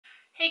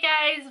Hey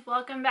guys,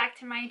 welcome back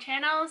to my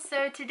channel.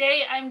 So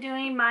today I'm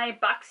doing my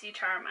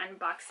Boxycharm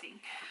unboxing.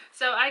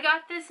 So I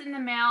got this in the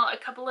mail a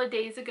couple of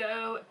days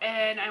ago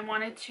and I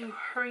wanted to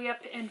hurry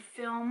up and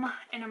film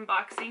an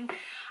unboxing.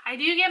 I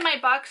do get my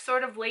box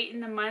sort of late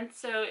in the month,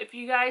 so if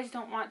you guys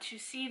don't want to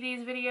see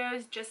these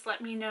videos, just let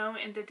me know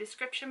in the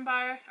description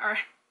bar, or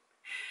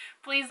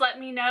please let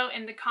me know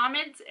in the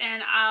comments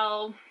and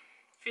I'll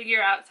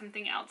figure out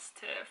something else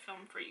to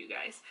film for you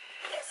guys.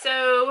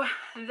 So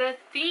the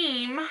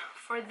theme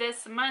for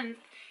this month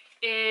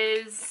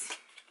is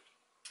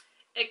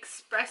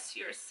express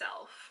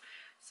yourself.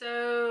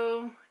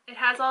 So it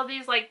has all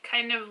these like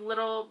kind of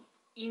little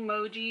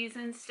emojis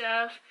and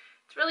stuff.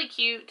 It's really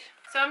cute.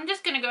 So I'm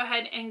just gonna go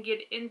ahead and get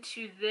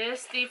into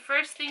this. The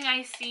first thing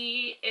I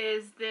see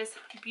is this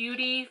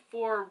Beauty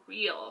for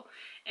Real,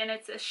 and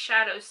it's a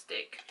shadow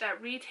stick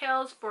that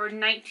retails for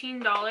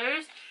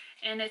 $19.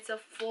 And it's a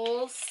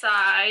full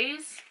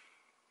size.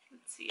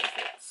 Let's see if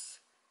it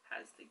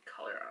has the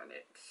color on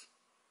it.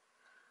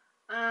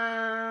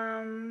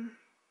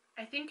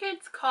 I think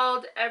it's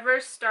called Ever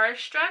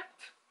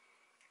Starstruck.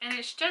 And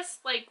it's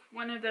just like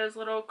one of those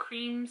little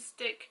cream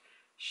stick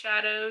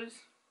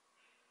shadows.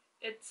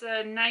 It's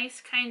a nice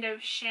kind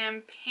of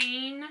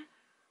champagne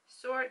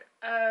sort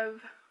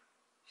of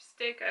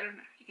stick. I don't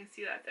know if you can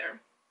see that there.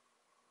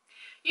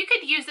 You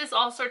could use this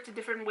all sorts of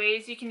different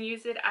ways. You can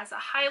use it as a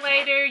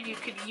highlighter, you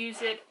could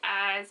use it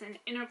as an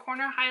inner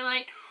corner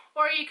highlight,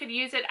 or you could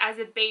use it as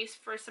a base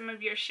for some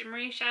of your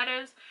shimmery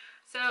shadows.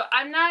 So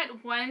I'm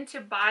not one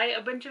to buy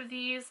a bunch of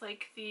these,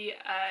 like the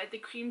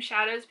cream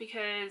shadows,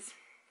 because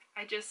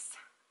I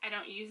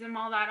don't use them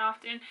all that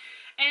often.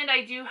 And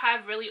I do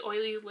have really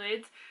oily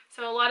lids.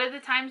 So a lot of the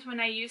times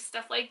when I use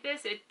stuff like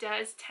this, it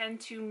does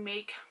tend to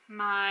make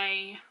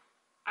my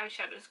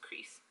eyeshadows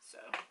crease. So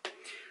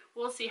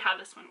we'll see how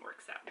this one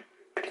works out.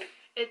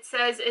 It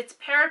says it's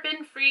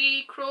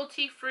paraben-free,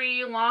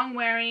 cruelty-free,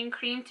 long-wearing,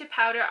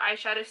 cream-to-powder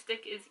eyeshadow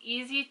stick is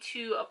easy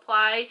to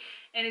apply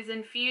and is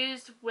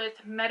infused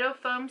with meadow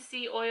foam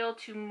sea oil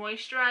to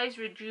moisturize,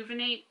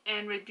 rejuvenate,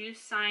 and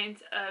reduce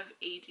signs of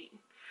aging.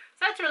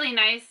 So that's really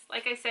nice.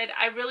 Like I said,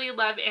 I really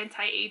love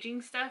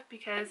anti-aging stuff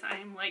because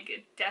I'm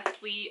like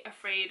deathly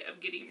afraid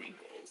of getting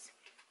wrinkles.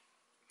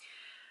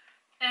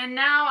 And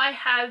now I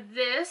have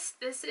this.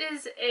 This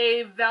is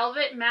a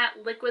Velvet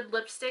Matte Liquid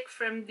Lipstick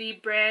from the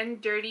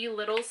brand Dirty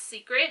Little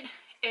Secret.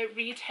 It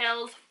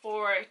retails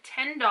for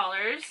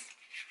 $10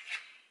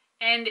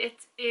 and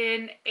it's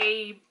in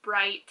a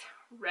bright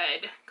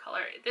red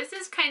color. This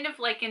is kind of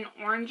like an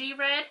orangey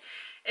red.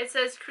 It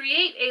says,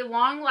 create a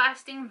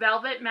long-lasting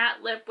velvet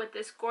matte lip with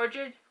this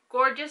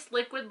gorgeous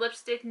liquid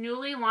lipstick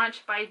newly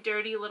launched by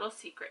Dirty Little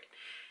Secret.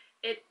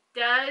 It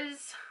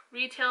does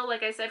retail,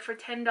 like I said, for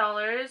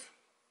 $10.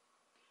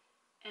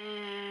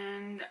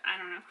 And I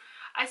don't know.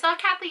 I saw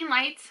Kathleen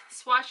Lights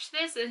swatch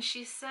this and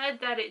she said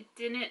that it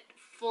didn't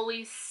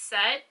fully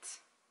set.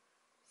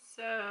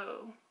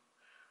 So,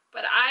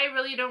 but I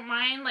really don't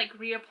mind like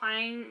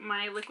reapplying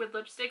my liquid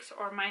lipsticks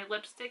or my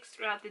lipsticks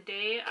throughout the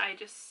day. It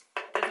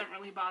doesn't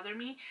really bother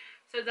me.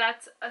 So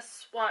that's a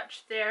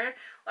swatch there.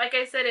 Like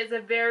I said, it's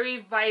a very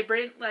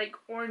vibrant, like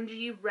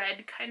orangey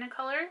red kind of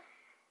color.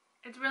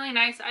 It's really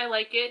nice. I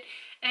like it.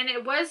 And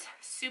it was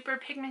super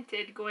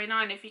pigmented going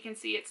on. If you can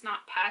see, it's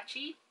not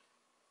patchy.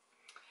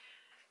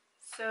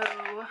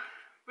 So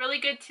really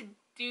good to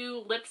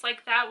do lips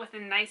like that with a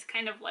nice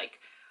kind of like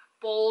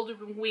bold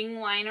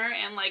wing liner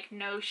and like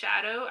no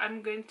shadow.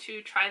 I'm going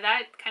to try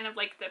that, kind of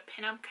like the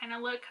pinup kind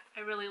of look. I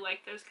really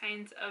like those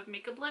kinds of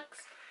makeup looks.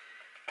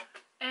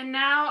 And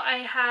now I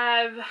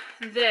have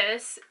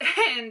this,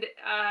 and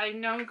I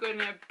know I'm going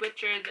to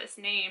butcher this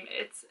name.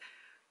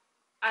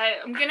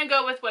 I'm going to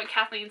go with what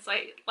Kathleen's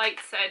Light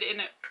said, and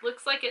it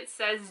looks like it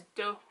says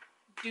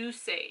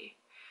Douce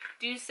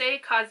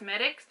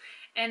Cosmetics,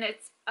 and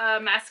it's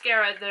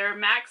mascara, their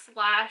Max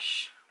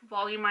Lash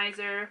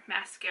Volumizer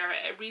Mascara.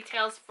 It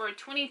retails for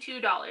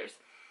 $22.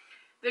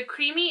 The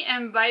creamy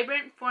and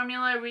vibrant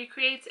formula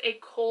recreates a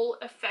kohl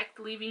effect,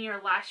 leaving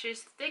your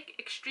lashes thick,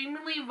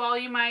 extremely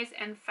volumized,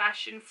 and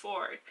fashion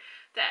forward.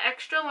 The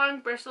extra long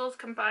bristles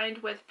combined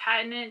with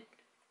patented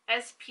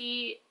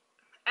SEPA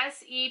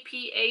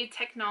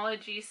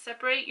technology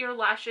separate your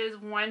lashes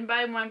one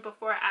by one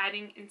before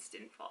adding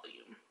instant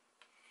volume.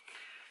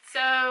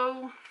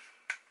 So,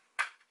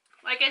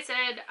 like I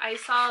said, I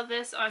saw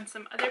this on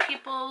some other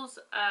people's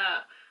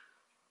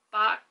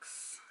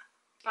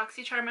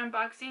Boxycharm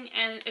unboxing,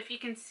 and if you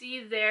can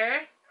see there,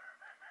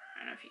 I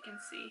don't know if you can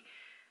see,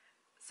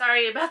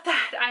 sorry about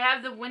that, I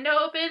have the window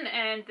open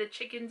and the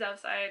chickens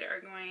outside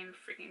are going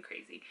freaking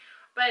crazy.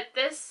 But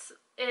this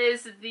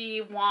is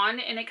the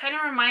wand, and it kind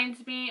of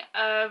reminds me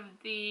of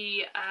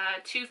the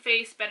Too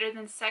Faced Better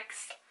Than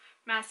Sex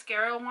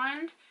mascara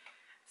wand.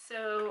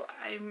 So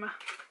I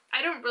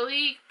don't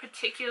really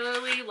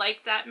particularly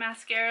like that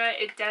mascara.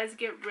 It does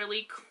get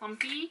really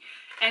clumpy,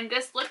 and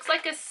this looks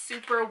like a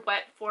super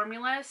wet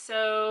formula,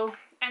 so,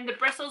 and the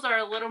bristles are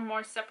a little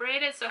more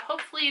separated, so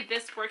hopefully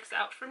this works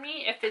out for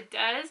me. If it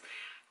does,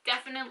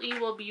 definitely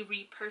will be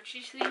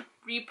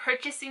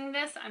repurchasing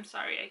this. I'm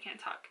sorry, I can't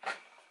talk.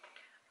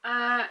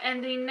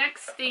 And the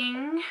next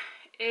thing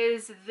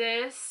is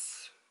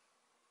this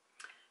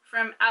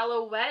from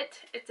Alouette.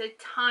 It's a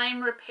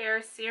time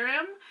repair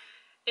serum.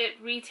 It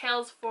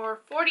retails for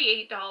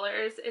 $48.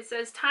 It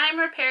says Time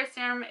Repair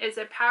Serum is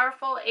a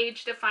powerful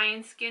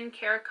age-defying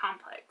skincare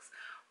complex,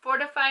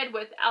 fortified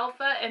with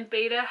alpha and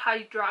beta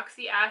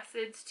hydroxy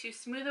acids to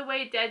smooth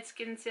away dead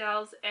skin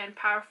cells and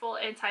powerful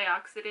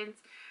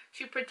antioxidants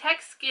to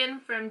protect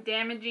skin from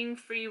damaging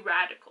free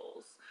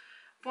radicals.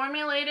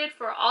 Formulated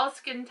for all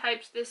skin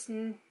types, this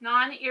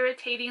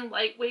non-irritating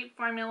lightweight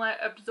formula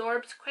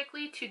absorbs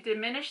quickly to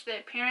diminish the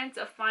appearance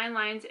of fine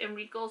lines and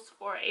wrinkles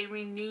for a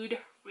renewed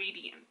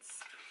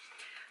radiance.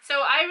 So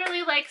I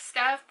really like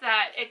stuff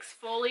that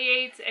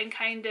exfoliates and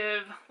kind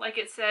of, like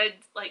it said,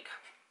 like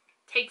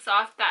takes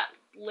off that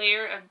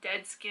layer of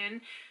dead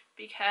skin,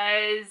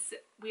 because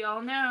we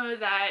all know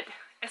that,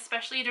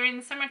 especially during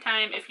the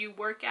summertime, if you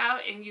work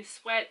out and you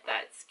sweat,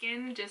 that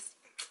skin just,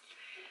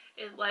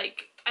 it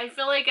like, I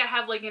feel like I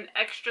have like an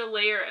extra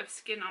layer of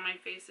skin on my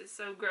face. It's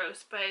so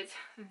gross, but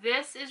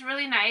this is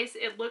really nice.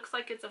 It looks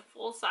like it's a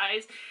full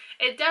size.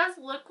 It does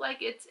look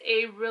like it's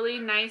a really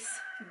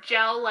nice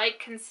gel-like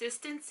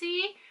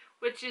consistency,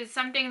 which is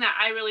something that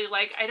I really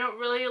like. I don't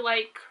really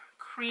like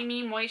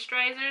creamy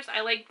moisturizers. I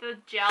like the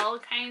gel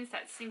kinds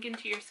that sink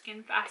into your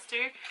skin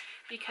faster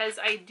because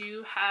I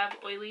do have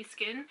oily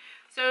skin.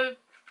 So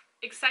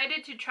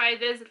excited to try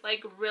this,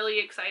 like really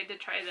excited to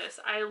try this.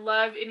 I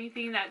love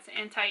anything that's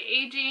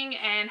anti-aging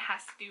and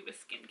has to do with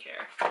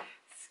skincare.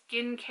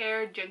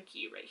 Skincare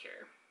junkie right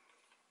here.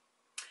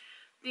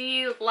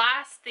 The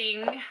last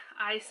thing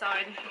I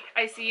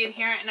see in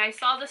here, and I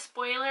saw the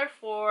spoiler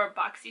for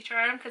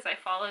Boxycharm because I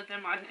followed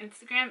them on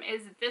Instagram,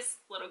 is this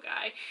little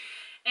guy.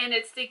 And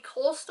it's the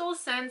Coastal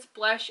Scents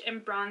Blush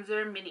and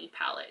Bronzer Mini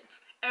Palette.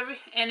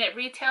 And it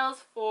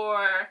retails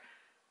for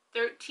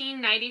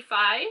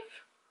 $13.95.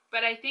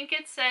 But I think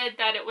it said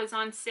that it was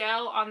on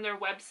sale on their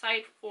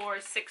website for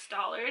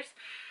 $6.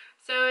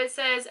 So it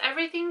says,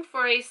 everything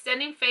for a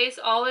stunning face,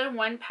 all in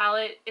one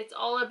palette. It's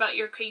all about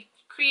your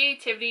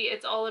creativity.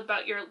 It's all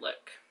about your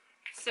look.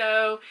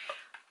 So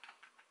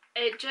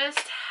it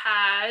just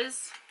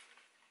has,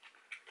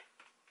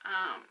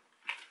 oh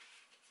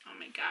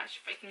my gosh,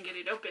 if I can get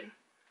it open.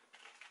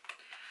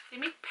 They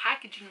make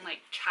packaging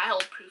like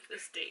childproof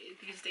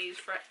these days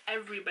for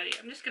everybody.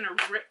 I'm just going to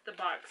rip the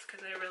box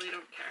because I really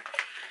don't care.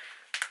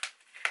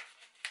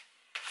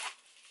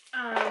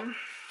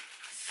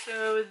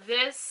 So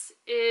this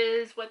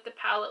is what the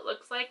palette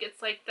looks like.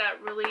 It's like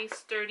that really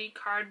sturdy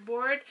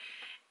cardboard,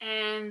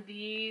 and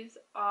these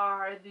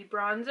are the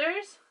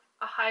bronzers,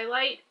 a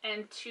highlight,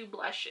 and 2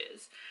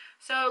 blushes.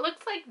 So it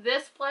looks like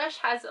this blush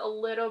has a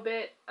little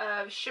bit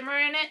of shimmer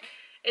in it.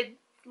 It,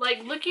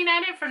 like, looking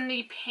at it from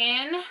the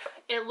pan,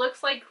 it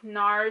looks like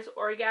NARS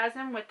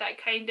Orgasm with that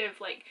kind of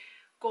like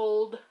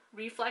gold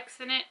reflex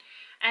in it.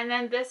 And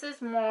then this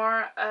is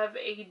more of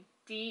a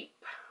deep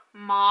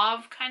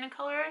mauve kind of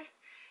color,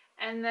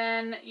 and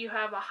then you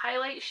have a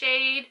highlight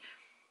shade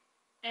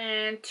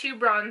and 2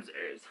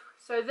 bronzers.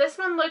 So this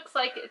one looks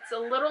like it's a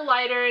little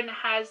lighter and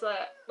has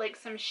like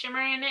some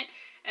shimmer in it,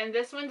 and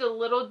this one's a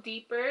little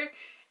deeper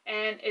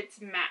and it's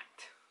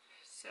matte.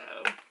 So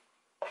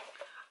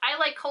I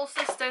like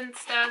Coastal Scents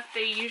stuff.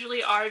 They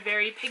usually are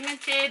very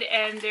pigmented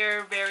and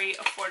they're very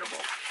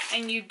affordable,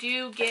 and you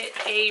do get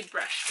a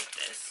brush with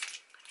this,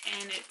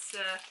 and it's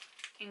a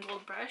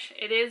angled brush.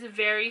 It is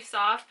very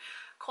soft.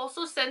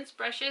 Coastal Scents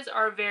brushes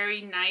are very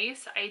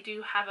nice. I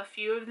do have a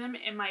few of them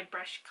in my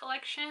brush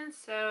collection,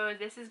 so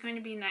this is going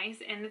to be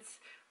nice, and it's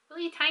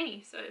really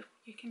tiny, so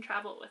you can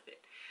travel with it.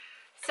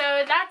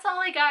 So that's all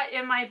I got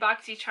in my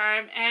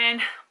Boxycharm,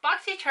 and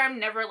Boxycharm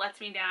never lets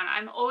me down.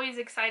 I'm always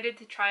excited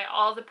to try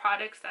all the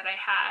products that I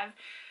have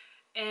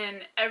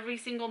in every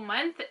single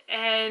month.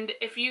 And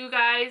if you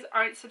guys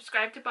aren't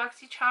subscribed to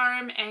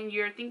Boxycharm and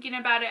you're thinking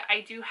about it, I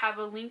do have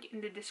a link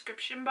in the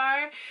description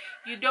bar.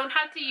 You don't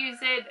have to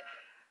use it.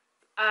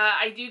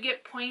 I do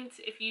get points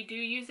if you do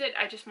use it.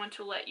 I just want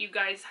to let you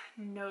guys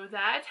know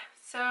that.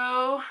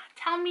 So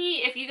tell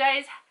me, if you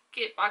guys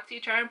get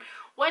Boxycharm,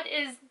 what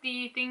is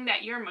the thing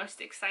that you're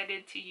most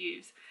excited to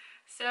use?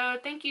 So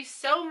thank you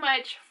so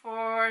much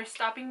for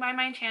stopping by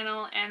my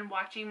channel and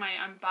watching my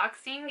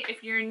unboxing.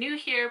 If you're new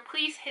here,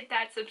 please hit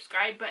that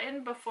subscribe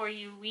button before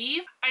you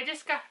leave. I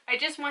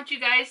just want you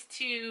guys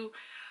to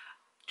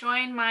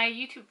join my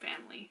YouTube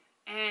family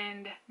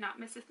and not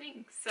miss a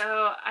thing.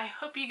 So I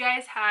hope you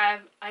guys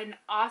have an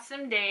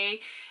awesome day,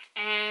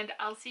 and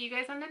I'll see you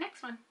guys on the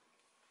next one.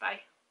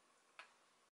 Bye.